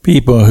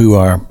people who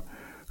are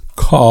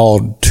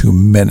called to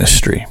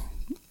ministry.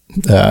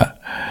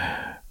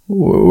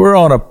 We're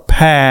on a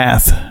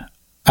path,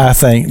 I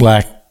think,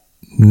 like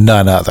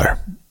none other.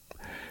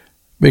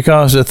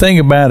 Because the thing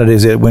about it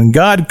is that when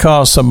God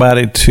calls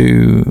somebody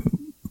to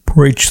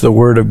preach the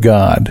Word of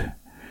God,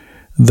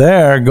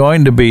 there are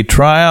going to be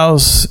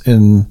trials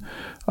in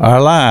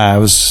our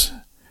lives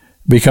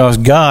because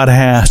God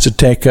has to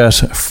take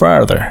us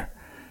further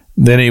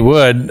than He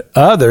would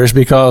others,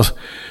 because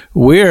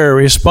we're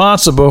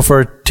responsible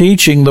for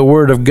teaching the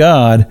Word of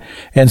God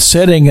and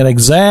setting an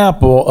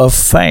example of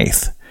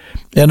faith.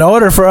 In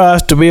order for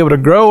us to be able to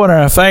grow in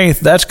our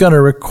faith, that's going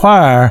to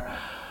require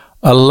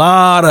a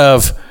lot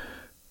of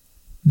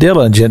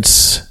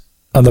diligence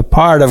on the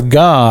part of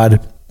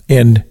God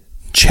in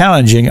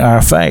challenging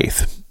our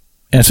faith.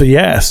 And so,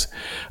 yes,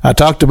 I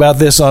talked about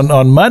this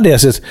on Monday. I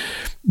said,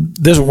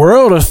 this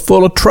world is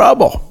full of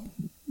trouble.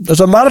 There's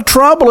a lot of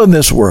trouble in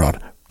this world.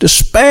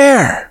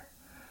 Despair.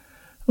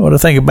 Well, to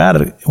think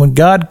about it, when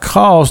God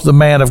calls the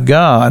man of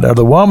God or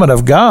the woman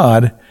of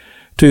God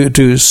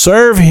to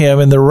serve Him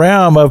in the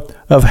realm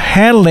of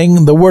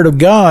handling the Word of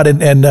God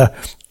and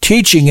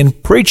teaching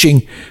and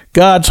preaching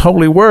God's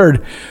holy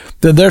Word,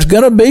 then there's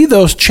going to be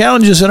those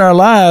challenges in our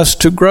lives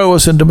to grow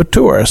us and to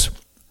mature us.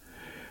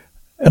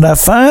 And I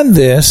find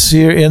this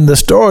here in the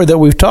story that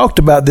we've talked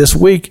about this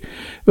week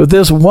with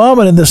this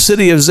woman in the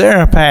city of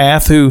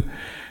Zarephath who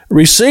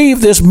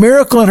received this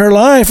miracle in her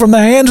life from the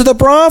hands of the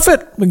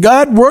prophet.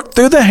 God worked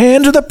through the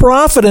hands of the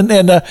prophet, and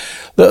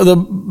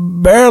the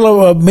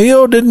barrel of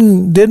meal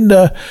didn't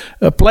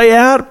play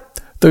out.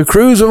 The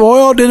cruse of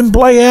oil didn't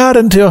play out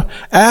until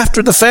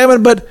after the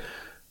famine, but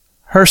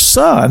her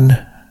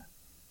son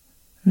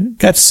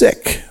got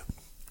sick,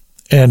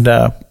 and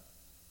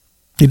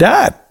he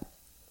died.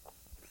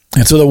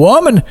 And so the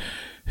woman,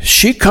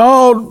 she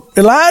called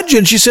Elijah,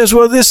 and she says,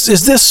 well,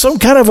 is this some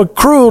kind of a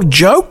cruel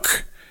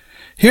joke?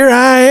 Here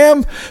I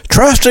am,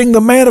 trusting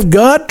the man of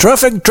God,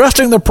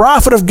 trusting the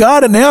prophet of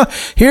God, and now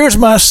here's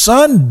my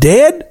son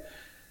dead?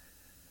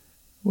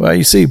 Well,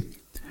 you see,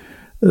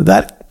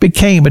 that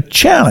became a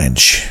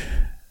challenge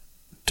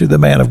to the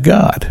man of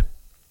God.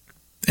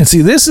 And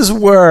see, this is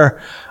where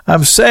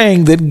I'm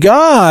saying that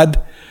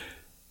God,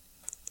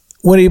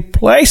 when He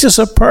places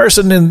a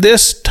person in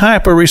this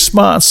type of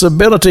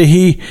responsibility,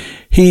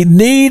 He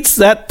needs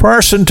that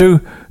person to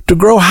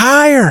grow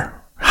higher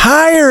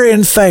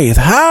in faith,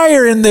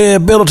 higher in the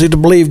ability to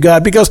believe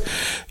God, because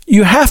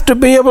you have to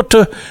be able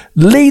to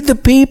lead the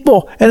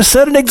people and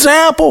set an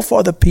example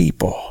for the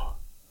people.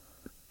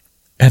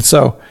 And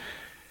so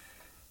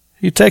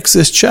He takes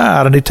this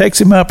child and He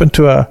takes him up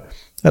into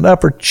an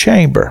upper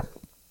chamber.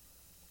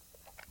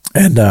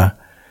 And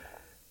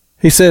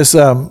He says,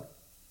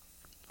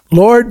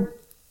 Lord,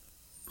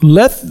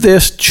 let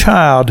this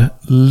child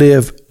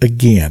live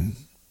again.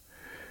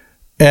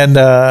 And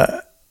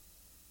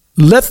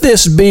let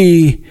this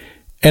be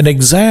an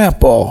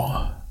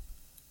example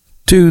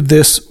to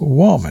this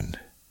woman,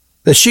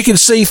 that she can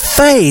see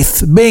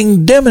faith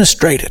being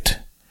demonstrated.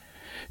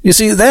 You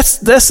see, that's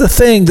the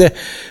thing that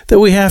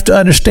we have to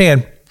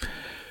understand.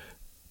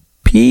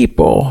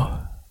 People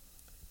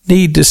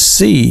need to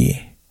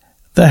see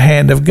the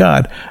hand of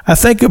God. I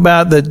think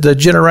about the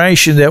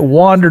generation that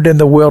wandered in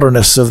the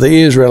wilderness of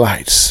the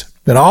Israelites.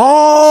 And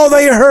all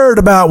they heard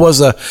about was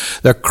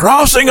the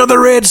crossing of the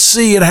Red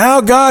Sea and how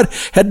God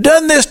had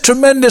done this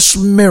tremendous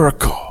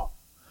miracle.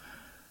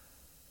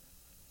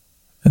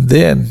 And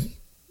then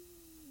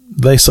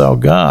they saw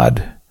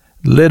God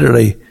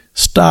literally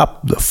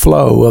stop the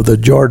flow of the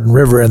Jordan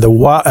River, and the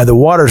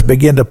waters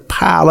began to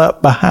pile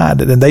up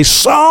behind it. And they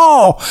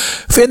saw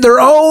in their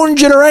own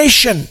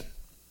generation,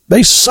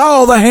 they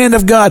saw the hand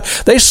of God.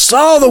 They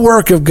saw the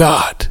work of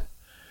God.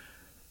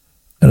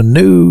 And a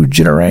new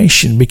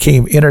generation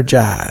became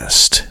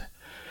energized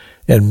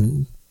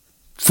and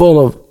full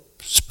of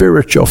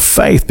spiritual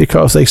faith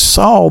because they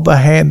saw the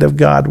hand of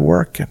God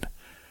working.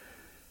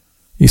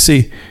 You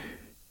see,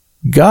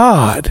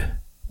 God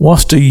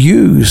wants to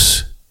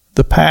use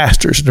the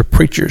pastors and the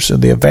preachers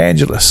and the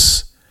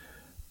evangelists,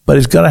 but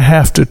He's going to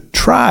have to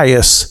try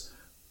us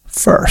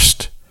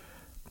first.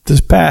 This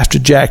is Pastor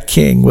Jack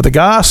King with the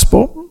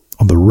gospel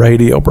on the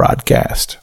radio broadcast.